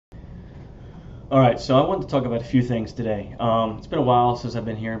Alright, so I wanted to talk about a few things today. It's been a while since I've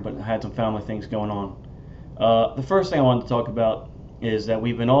been here, but I had some family things going on. The first thing I wanted to talk about is that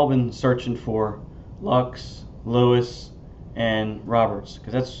we've all been searching for Lux, Lewis, and Roberts,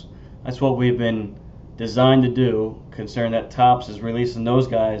 because that's what we've been designed to do, considering that Topps is releasing those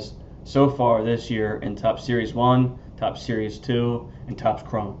guys so far this year in Topps Series 1, Topps Series 2, and Topps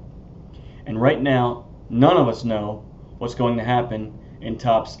Chrome. And right now, none of us know what's going to happen in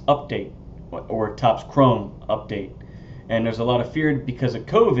Topps Update or Topps Chrome Update. And there's a lot of fear because of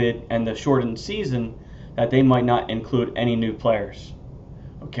COVID and the shortened season that they might not include any new players.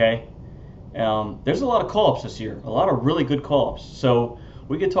 Okay? There's a lot of call-ups this year, a lot of really good call-ups. So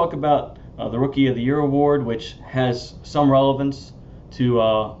we could talk about the Rookie of the Year award, which has some relevance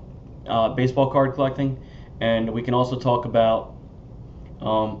to baseball card collecting, and we can also talk about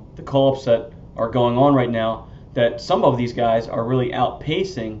the call-ups that are going on right now, that some of these guys are really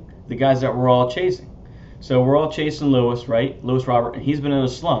outpacing the guys that we're all chasing. So we're all chasing Lewis, right? Lewis Robert, and he's been in a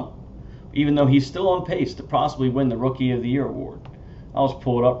slump, even though he's still on pace to possibly win the Rookie of the Year award. I'll just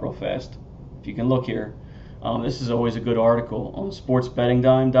pull it up real fast. If you can look here. This is always a good article on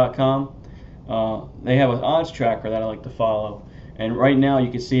sportsbettingdime.com. They have an odds tracker that I like to follow. And right now you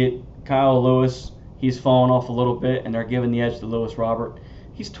can see it. Kyle Lewis, he's fallen off a little bit, and they're giving the edge to Lewis Robert.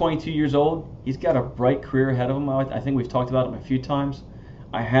 He's 22 years old. He's got a bright career ahead of him. I think we've talked about him a few times.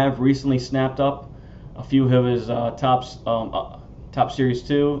 I have recently snapped up a few of his Topps Series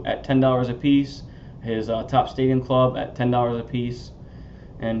 2 at $10 a piece, his Topps Stadium Club at $10 a piece.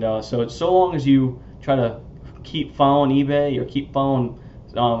 And so it's so long as you try to keep following eBay or keep following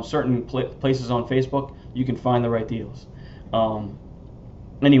certain places on Facebook, you can find the right deals.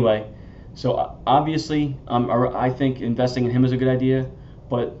 Anyway, so obviously I think investing in him is a good idea,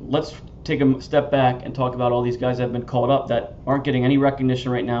 but let's take a step back and talk about all these guys that have been called up that aren't getting any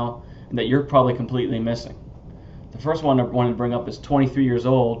recognition right now and that you're probably completely missing. The first one I wanted to bring up is 23 years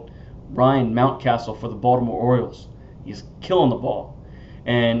old, Ryan Mountcastle for the Baltimore Orioles. He's killing the ball.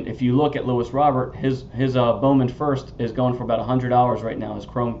 And if you look at Lewis Robert, his Bowman first is going for about $100 right now, his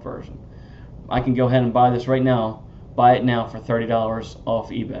Chrome version. I can go ahead and buy this right now, buy it now for $30 off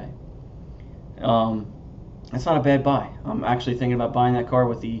eBay. That's not a bad buy. I'm actually thinking about buying that card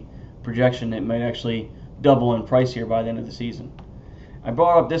with the projection it might actually double in price here by the end of the season. I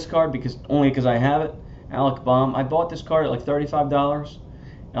brought up this card only because I have it. Alec Bohm. I bought this card at like $35.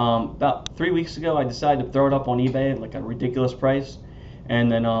 About 3 weeks ago, I decided to throw it up on eBay at like a ridiculous price,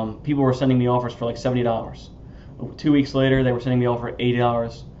 and then people were sending me offers for like $70. 2 weeks later, they were sending me offer at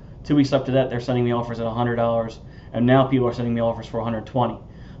 $80. 2 weeks up to that, they're sending me offers at $100, and now people are sending me offers for $120.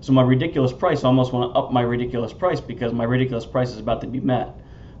 So my ridiculous price, I almost want to up my ridiculous price because my ridiculous price is about to be met.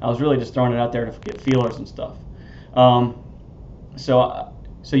 I was really just throwing it out there to get feelers and stuff. So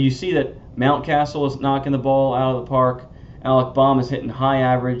you see that Mountcastle is knocking the ball out of the park. Alec Bohm is hitting high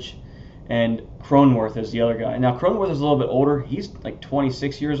average, and Cronesworth is the other guy. Now Cronesworth is a little bit older. He's like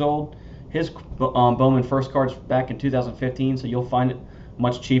 26 years old. His Bowman first card's back in 2015, so you'll find it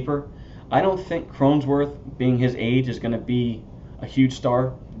much cheaper. I don't think Cronesworth, being his age, is going to be a huge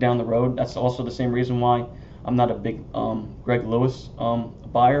star down the road. That's also the same reason why I'm not a big Greg Lewis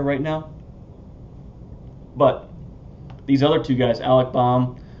buyer right now. But these other two guys, Alec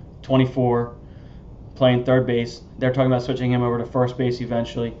Bohm, 24, playing third base, they're talking about switching him over to first base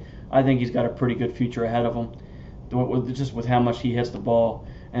eventually. I think he's got a pretty good future ahead of him, just with how much he hits the ball.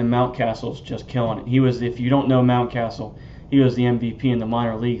 And Mountcastle's just killing it. He was, if you don't know Mountcastle, he was the MVP in the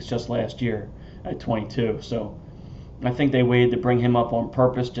minor leagues just last year at 22. So I think they waited to bring him up on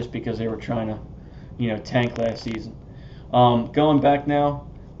purpose just because they were trying to, tank last season. Going back now,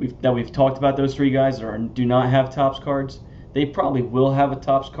 we've talked about those three guys that do not have Topps cards. They probably will have a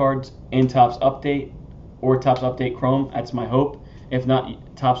Topps cards in Topps Update or Topps Update Chrome. That's my hope. If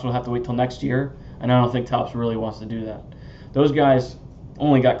not, Topps will have to wait till next year, and I don't think Topps really wants to do that. Those guys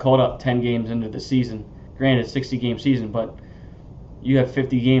only got called up 10 games into the season. Granted, 60-game season, but you have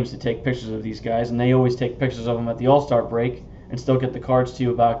 50 games to take pictures of these guys, and they always take pictures of them at the All-Star break and still get the cards to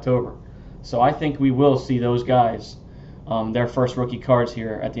you by October. So I think we will see those guys, their first rookie cards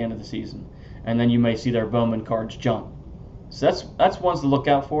here at the end of the season, and then you may see their Bowman cards jump. So that's ones to look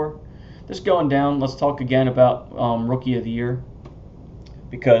out for. Just going down, let's talk again about Rookie of the Year,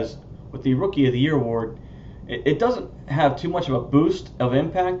 because with the Rookie of the Year award, it doesn't have too much of a boost of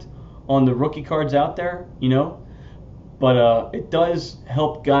impact on the rookie cards out there, but it does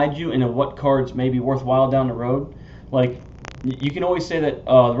help guide you into what cards may be worthwhile down the road. Like, you can always say that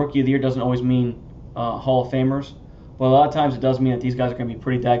the Rookie of the Year doesn't always mean Hall of Famers, but a lot of times it does mean that these guys are going to be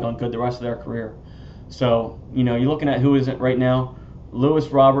pretty daggone good the rest of their career. So, you're looking at who is it right now. Lewis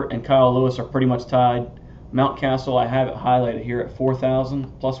Robert and Kyle Lewis are pretty much tied. Mountcastle, I have it highlighted here at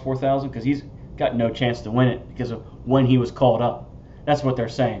 4,000, plus 4,000, because he's got no chance to win it because of when he was called up. That's what they're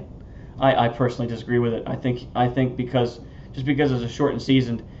saying. I personally disagree with it. I think because just because it's a shortened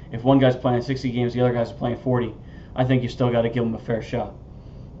season, if one guy's playing 60 games, the other guy's playing 40, I think you still got to give them a fair shot.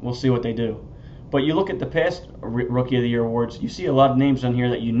 We'll see what they do. But you look at the past Rookie of the Year awards, you see a lot of names on here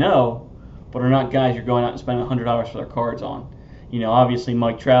that you know, but are not guys you're going out and spending $100 for their cards on. You know, obviously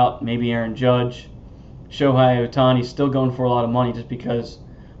Mike Trout, maybe Aaron Judge, Shohei Ohtani still going for a lot of money just because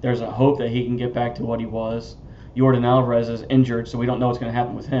there's a hope that he can get back to what he was. Yordan Alvarez is injured, so we don't know what's going to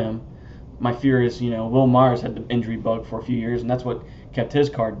happen with him. My fear is, Will Myers had the injury bug for a few years, and that's what kept his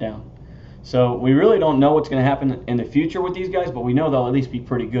card down. So we really don't know what's going to happen in the future with these guys, but we know they'll at least be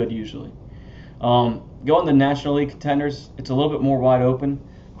pretty good usually. Going to National League contenders, it's a little bit more wide open.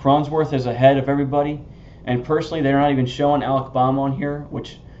 Cronesworth is ahead of everybody, and personally, they're not even showing Alec Bohm on here,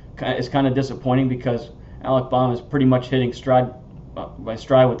 which is kind of disappointing because Alec Bohm is pretty much hitting stride by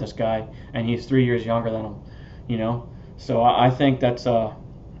stride with this guy, and he's 3 years younger than him. So I think that's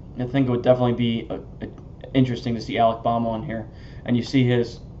I think it would definitely be interesting to see Alec Bohm on here, and you see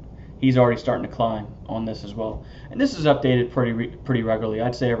he's already starting to climb on this as well. And this is updated pretty regularly.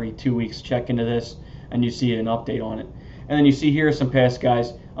 I'd say every 2 weeks check into this, and you see an update on it. And then you see here some past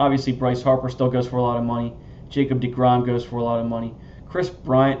guys. Obviously, Bryce Harper still goes for a lot of money. Jacob deGrom goes for a lot of money. Chris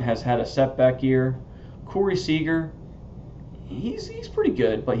Bryant has had a setback year. Corey Seager, he's pretty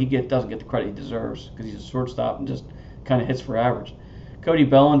good, but he doesn't get the credit he deserves because he's a shortstop and just kind of hits for average. Cody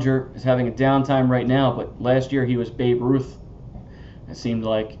Bellinger is having a downtime right now, but last year he was Babe Ruth, it seemed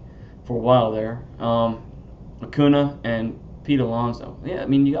like, for a while there. Acuna and Pete Alonso. Yeah, I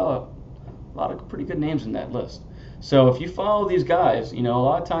mean, you got a lot of pretty good names in that list. So if you follow these guys, a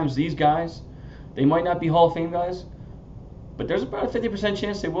lot of times these guys, they might not be Hall of Fame guys, but there's about a 50%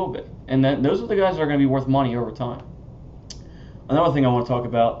 chance they will be. And those are the guys that are going to be worth money over time. Another thing I want to talk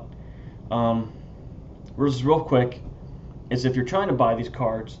about, just real quick, is if you're trying to buy these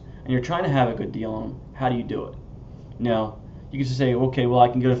cards and you're trying to have a good deal on them, how do you do it? Now, you can just say, okay, well, I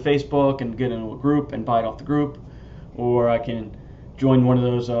can go to Facebook and get into a group and buy it off the group, or I can join one of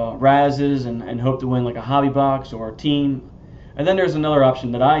those Razes and hope to win like a hobby box or a team. And then there's another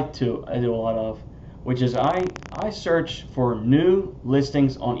option that I do a lot of, which is I search for new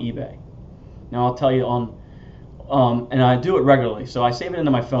listings on eBay. Now I'll tell you and I do it regularly, so I save it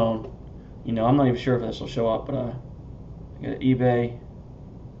into my phone. I'm not even sure if this will show up, but I get eBay,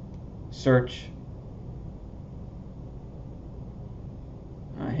 search,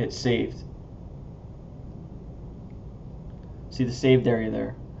 I hit saved. See the saved area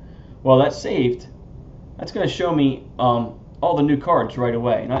there? Well, that's saved. That's going to show me all the new cards right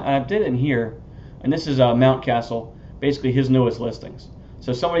away. And I did it in here, and this is Mountcastle, basically his newest listings.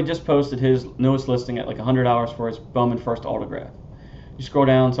 So somebody just posted his newest listing at like $100 for his Bowman first autograph. You scroll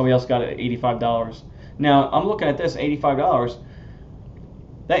down, somebody else got it at $85. Now, I'm looking at this, $85.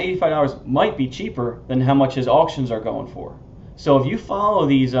 That $85 might be cheaper than how much his auctions are going for. So if you follow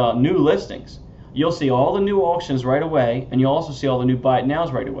these new listings, you'll see all the new auctions right away, and you'll also see all the new buy it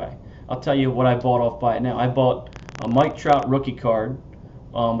nows right away. I'll tell you what I bought off buy it now. I bought a Mike Trout rookie card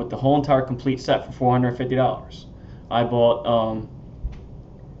with the whole entire complete set for $450. I bought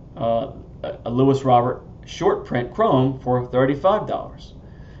a Lewis Robert short print chrome for $35.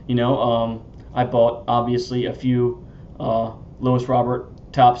 I bought obviously a few Lewis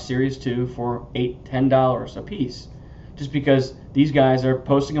Robert Topps Series 2 for $8, $10 a piece. Just because these guys are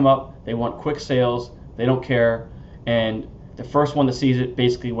posting them up, they want quick sales, they don't care, and the first one that sees it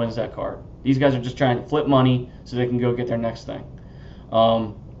basically wins that card. These guys are just trying to flip money so they can go get their next thing.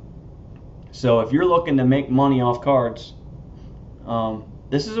 So if you're looking to make money off cards,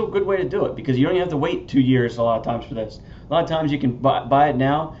 this is a good way to do it because you don't even have to wait 2 years a lot of times for this. A lot of times you can buy it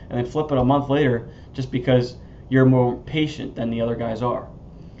now and then flip it a month later just because you're more patient than the other guys are.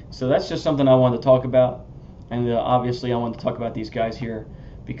 So that's just something I wanted to talk about. And obviously I want to talk about these guys here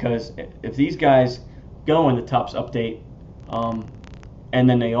because if these guys go in the Topps update and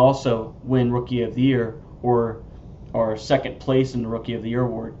then they also win Rookie of the Year or are second place in the Rookie of the Year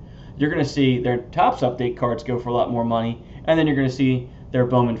award, you're going to see their Topps update cards go for a lot more money, and then you're going to see their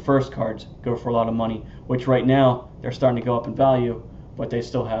Bowman first cards go for a lot of money, which right now they're starting to go up in value, but they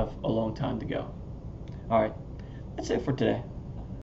still have a long time to go. All right, that's it for today.